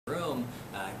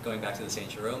going back to the Saint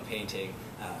Jerome painting,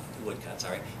 woodcut,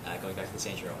 sorry, going back to the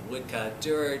Saint Jerome woodcut,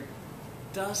 Dürer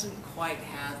doesn't quite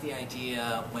have the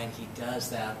idea when he does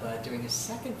that, but during his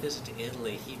second visit to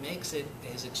Italy, he makes it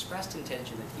his expressed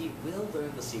intention that he will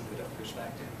learn the secret of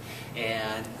perspective.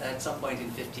 And at some point in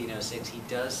 1506, he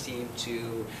does seem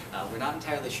to, we're not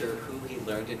entirely sure who he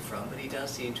learned it from, but he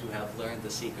does seem to have learned the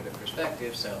secret of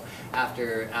perspective. So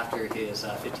after his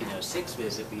 1506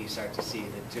 visit, we start to see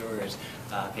that Dürer's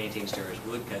paintings, Dürer's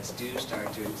woodcuts, do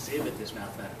start to exhibit this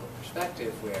mathematical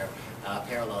perspective where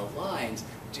parallel lines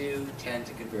do tend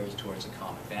to converge towards a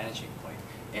common vanishing point.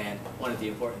 And one of the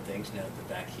important things, note that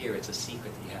back here, it's a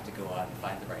secret that you have to go out and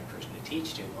find the right person to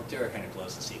teach to. Well, Dürer kind of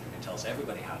blows the secret and tells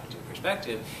everybody how to do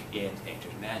perspective in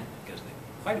Painter's Manual. It goes into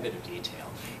quite a bit of detail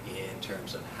in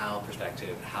terms of how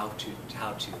perspective, how to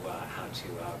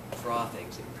draw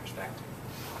things in perspective.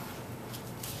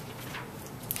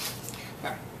 All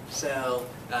right. So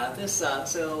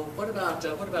so what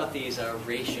about these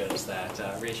ratios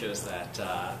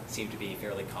that seem to be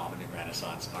fairly common in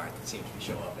Renaissance art, that seem to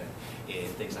show up in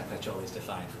things like Pacioli's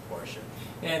defined proportion?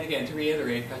 And again, to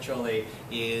reiterate, Pacioli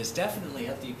is definitely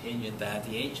of the opinion that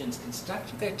the ancients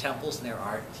constructed their temples and their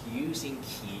art using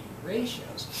key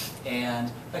ratios. And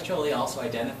Pacioli also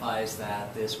identifies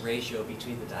that this ratio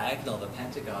between the diagonal of the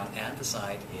pentagon and the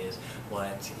side is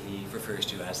what he refers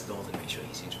to as the golden ratio.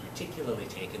 He seems particularly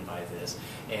taken by this.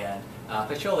 And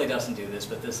Pacioli doesn't do this,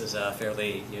 but this is a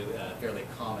fairly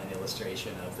common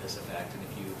illustration of this effect. And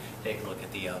if you take a look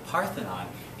at the Parthenon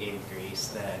in Greece,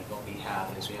 then what we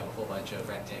have is we have a whole bunch of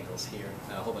rectangles here,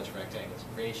 a whole bunch of rectangles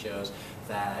and ratios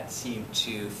that seem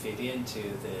to fit into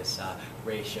this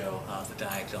ratio of the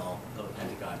diagonal of the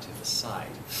pentagon to the side.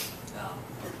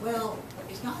 Well,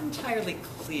 it's not entirely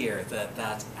clear that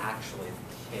that's actually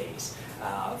the case.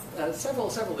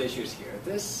 Several issues here.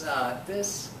 This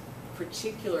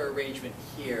particular arrangement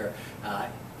here,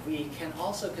 we can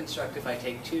also construct, if I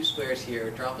take two squares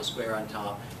here, drop a square on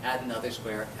top, add another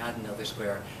square, add another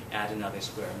square, add another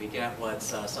square, and we get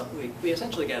what's we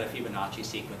essentially get a Fibonacci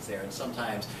sequence there. And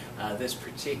sometimes this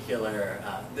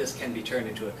can be turned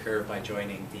into a curve by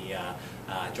joining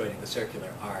the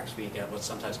circular arcs. We get what's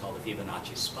sometimes called a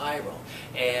Fibonacci spiral.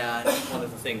 And one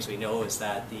of the things we know is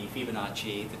that the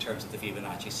terms of the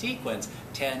Fibonacci sequence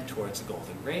tend towards the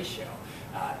golden ratio.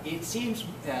 It seems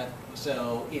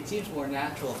more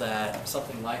natural that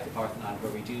something like the Parthenon,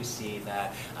 where we do see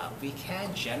that we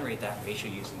can generate that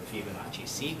ratio using the Fibonacci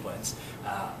sequence.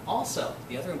 Also,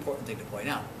 the other important thing to point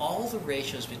out, all the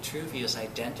ratios Vitruvius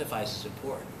identifies as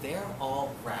important, they're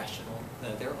all rational.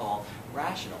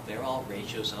 They're all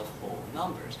ratios of whole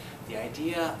numbers. The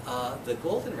idea, the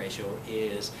golden ratio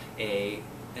is an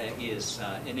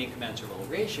incommensurable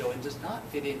ratio and does not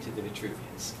fit into the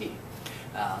Vitruvian scheme.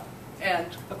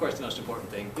 And, of course, the most important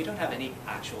thing, we don't have any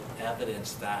actual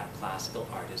evidence that classical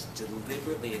artists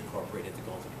deliberately incorporated the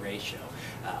golden ratio.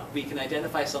 We can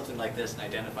identify something like this and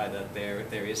identify that there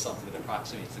is something that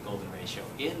approximates the golden ratio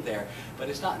in there, but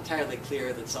it's not entirely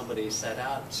clear that somebody set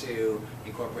out to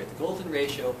incorporate the golden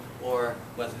ratio, or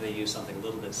whether they used something a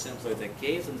little bit simpler that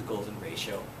gave them the golden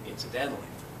ratio incidentally.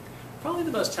 Probably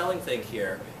the most telling thing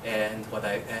here, is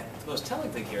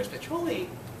Pacioli,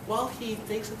 while he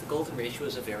thinks that the golden ratio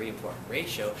is a very important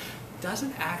ratio,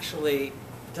 doesn't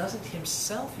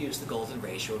himself use the golden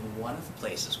ratio in one of the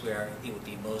places where it would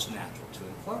be most natural to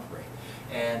incorporate.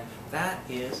 And that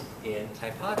is in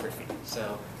typography.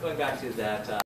 So going back to that